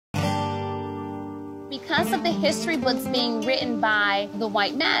Because of the history books being written by the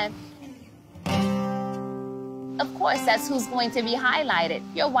white men, of course, that's who's going to be highlighted,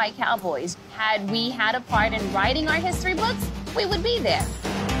 your white cowboys. Had we had a part in writing our history books, we would be there.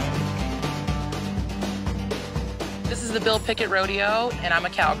 This is the Bill Pickett Rodeo, and I'm a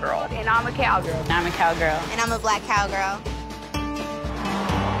cowgirl. And I'm a cowgirl. And I'm a cowgirl. And I'm a black cowgirl.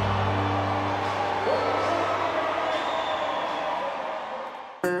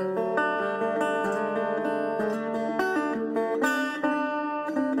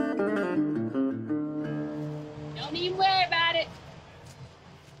 Don't even worry about it.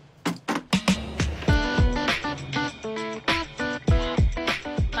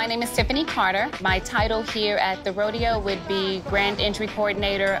 My name is Tiffany Carter. My title here at the rodeo would be Grand Entry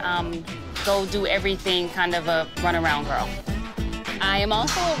Coordinator, go do everything, kind of a runaround girl. I am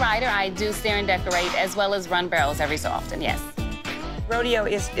also a rider. I do steer and decorate as well as run barrels every so often, yes. Rodeo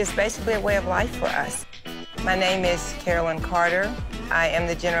is basically a way of life for us. My name is Carolyn Carter. I am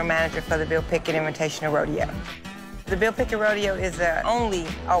the general manager for the Bill Pickett Invitational Rodeo. The Bill Pickett Rodeo is the only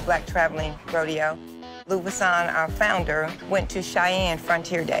all-black traveling rodeo. Lou Vasson, our founder, went to Cheyenne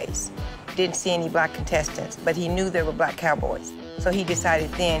Frontier Days. Didn't see any black contestants, but he knew there were black cowboys. So he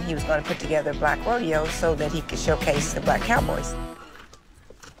decided then he was going to put together a black rodeo so that he could showcase the black cowboys.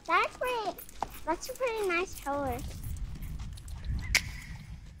 That's a pretty nice color.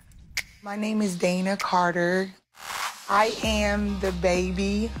 My name is Dana Carter. I am the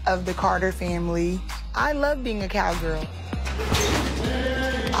baby of the Carter family. I love being a cowgirl.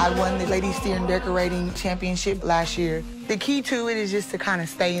 I won the Ladies Steer and Decorating Championship last year. The key to it is just to kind of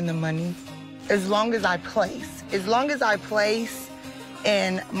stay in the money. As long as I place. As long as I place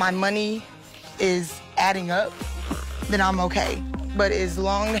and my money is adding up, then I'm okay. But as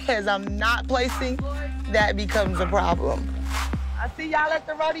long as I'm not placing, that becomes a problem. I'll see y'all at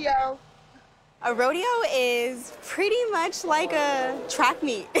the rodeo. A rodeo is pretty much like a track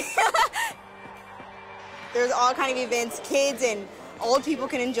meet. There's all kind of events kids and old people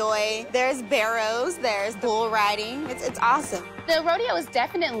can enjoy. There's barrows, there's bull riding. It's awesome. The rodeo is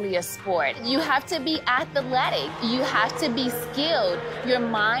definitely a sport. You have to be athletic. You have to be skilled. Your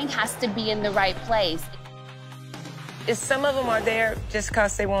mind has to be in the right place. Some of them are there just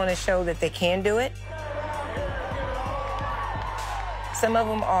because they want to show that they can do it. Some of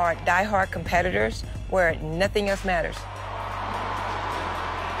them are die-hard competitors where nothing else matters.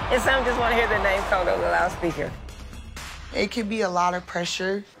 And some just want to hear their name called over the loudspeaker. It can be a lot of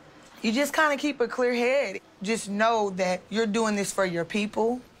pressure. You just kind of keep a clear head. Just know that you're doing this for your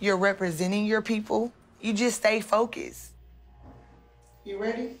people. You're representing your people. You just stay focused. You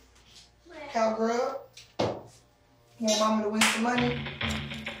ready? Cowgirl? You want mama to win some money?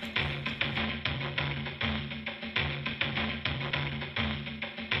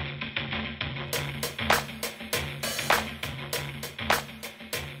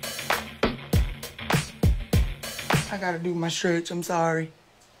 I gotta do my stretch, I'm sorry.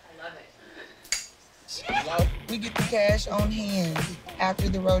 I love it. We get the cash on hand after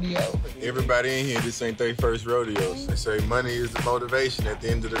the rodeo. Everybody in here, this ain't their first rodeo. They say money is the motivation at the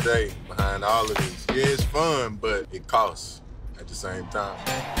end of the day behind all of this. Yeah, it's fun, but it costs at the same time.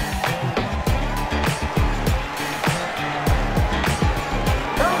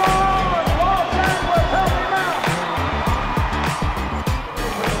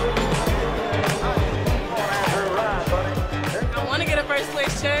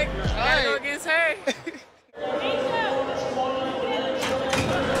 Check. Gotta go against her.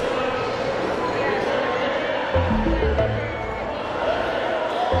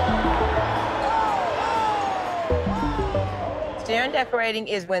 Steer and decorating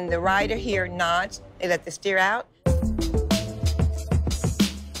is when the rider here nods, they let the steer out.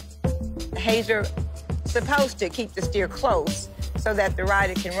 The hazer supposed to keep the steer close so that the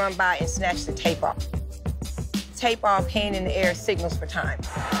rider can run by and snatch the tape off. Tape off, hand in the air, signals for time.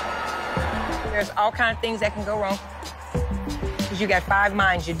 There's all kinds of things that can go wrong because you got 5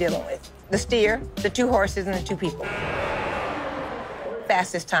 minds you're dealing with. The steer, the 2 horses, and the 2 people.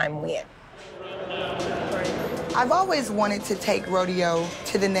 Fastest time win. I've always wanted to take rodeo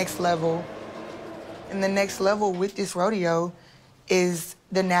to the next level. And the next level with this rodeo is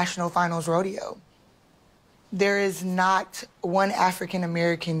the National Finals Rodeo. There is not one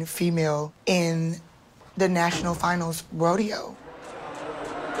African-American female in the National Finals Rodeo.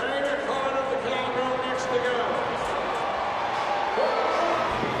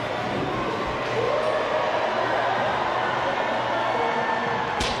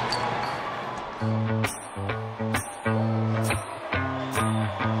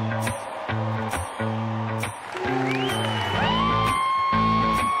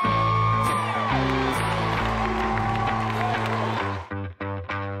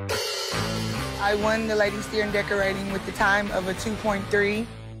 I won the ladies steer and decorating with the time of a 2.3.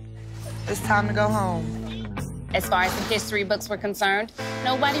 It's time to go home. As far as the history books were concerned,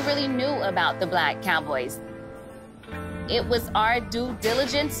 nobody really knew about the Black Cowboys. It was our due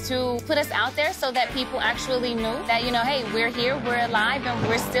diligence to put us out there so that people actually knew that, you know, hey, we're here, we're alive, and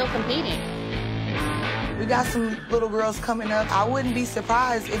we're still competing. We got some little girls coming up. I wouldn't be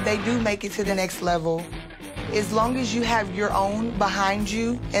surprised if they do make it to the next level. As long as you have your own behind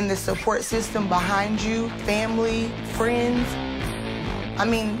you and the support system behind you, family, friends, I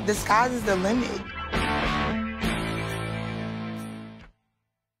mean, the sky's is the limit.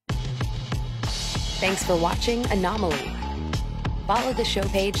 Thanks for watching Anomoly. Follow the show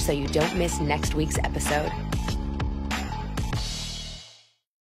page so you don't miss next week's episode.